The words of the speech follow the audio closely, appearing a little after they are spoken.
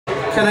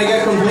Can I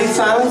get complete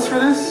silence for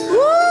this?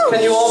 Woo!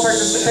 Can you all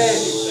participate?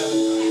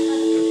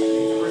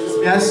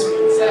 Yes?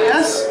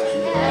 Yes?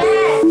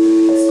 I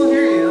still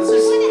hear you. Let's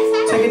just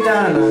take it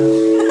down a notch.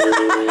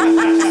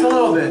 Just a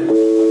little bit.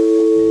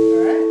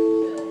 Alright?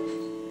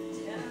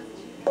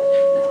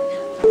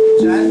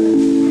 Jen?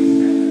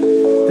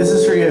 This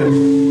is for you.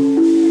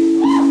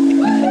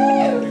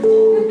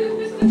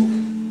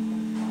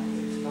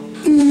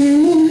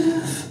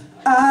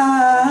 If I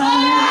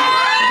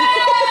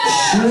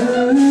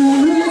should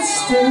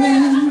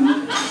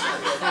stand,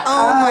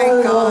 oh my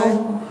God,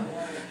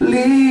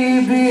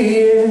 leave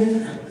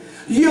in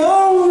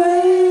your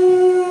way,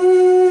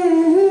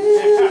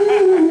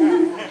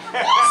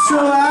 so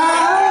I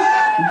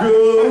go,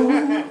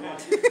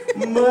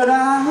 but I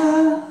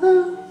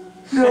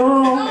know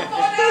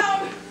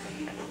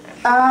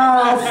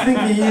I'll think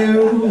of you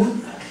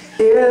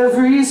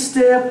every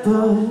step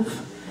of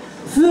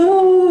the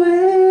way.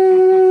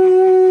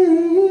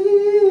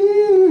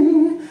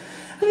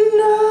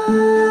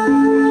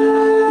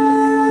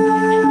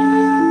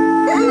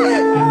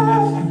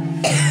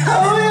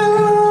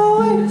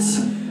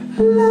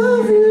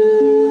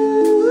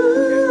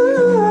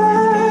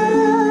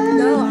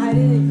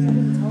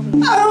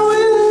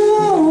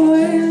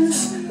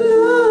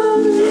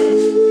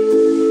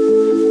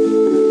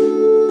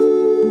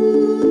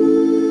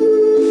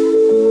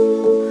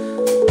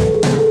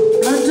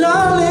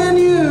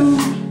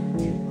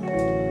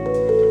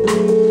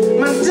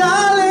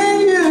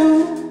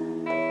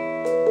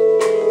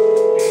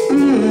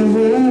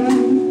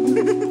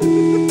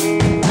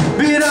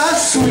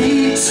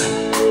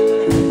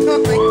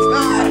 Oh my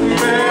God!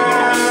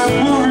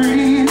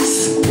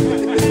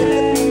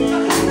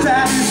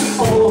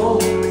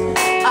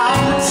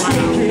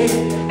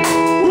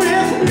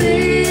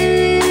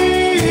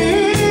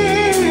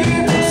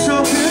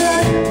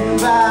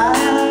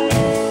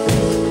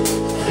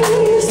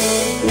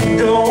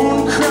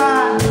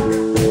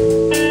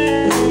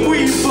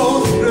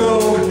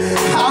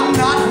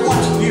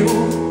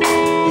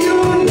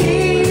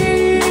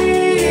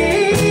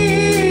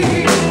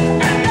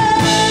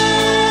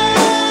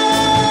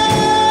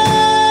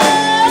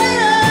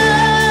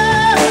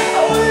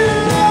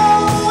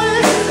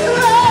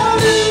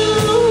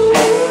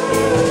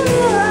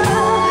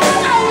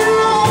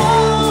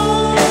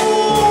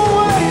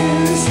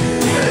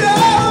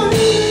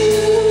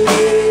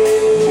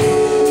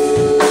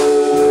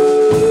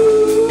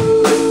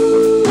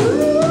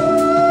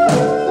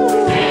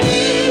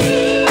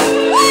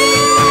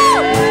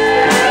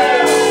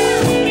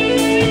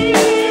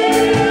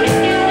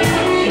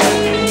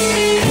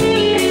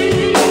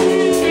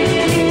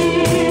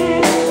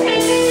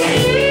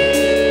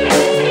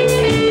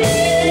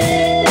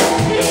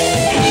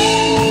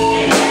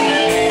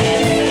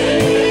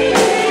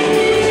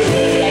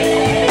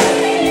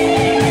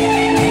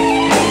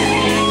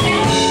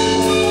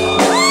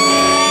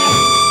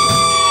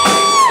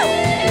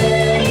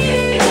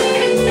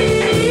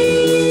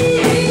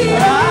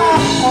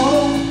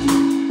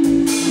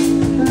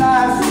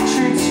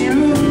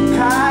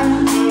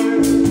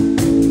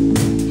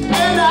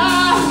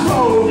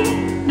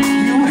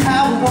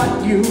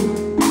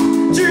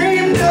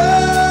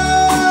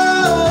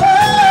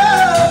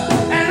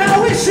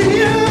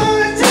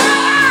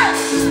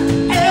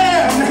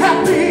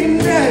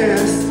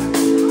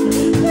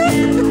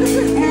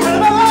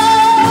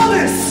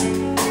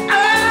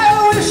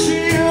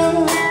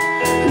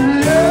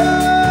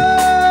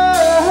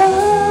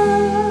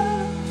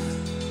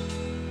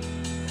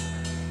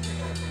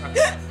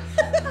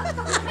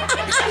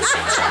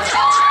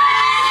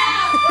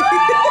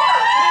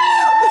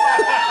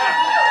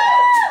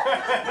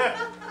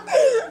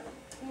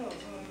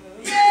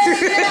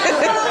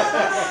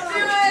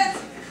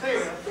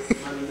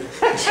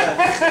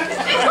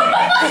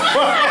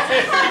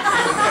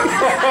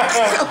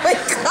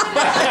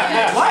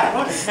 What?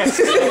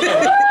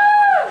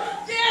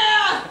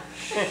 Yeah!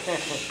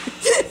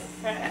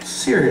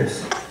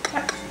 Serious.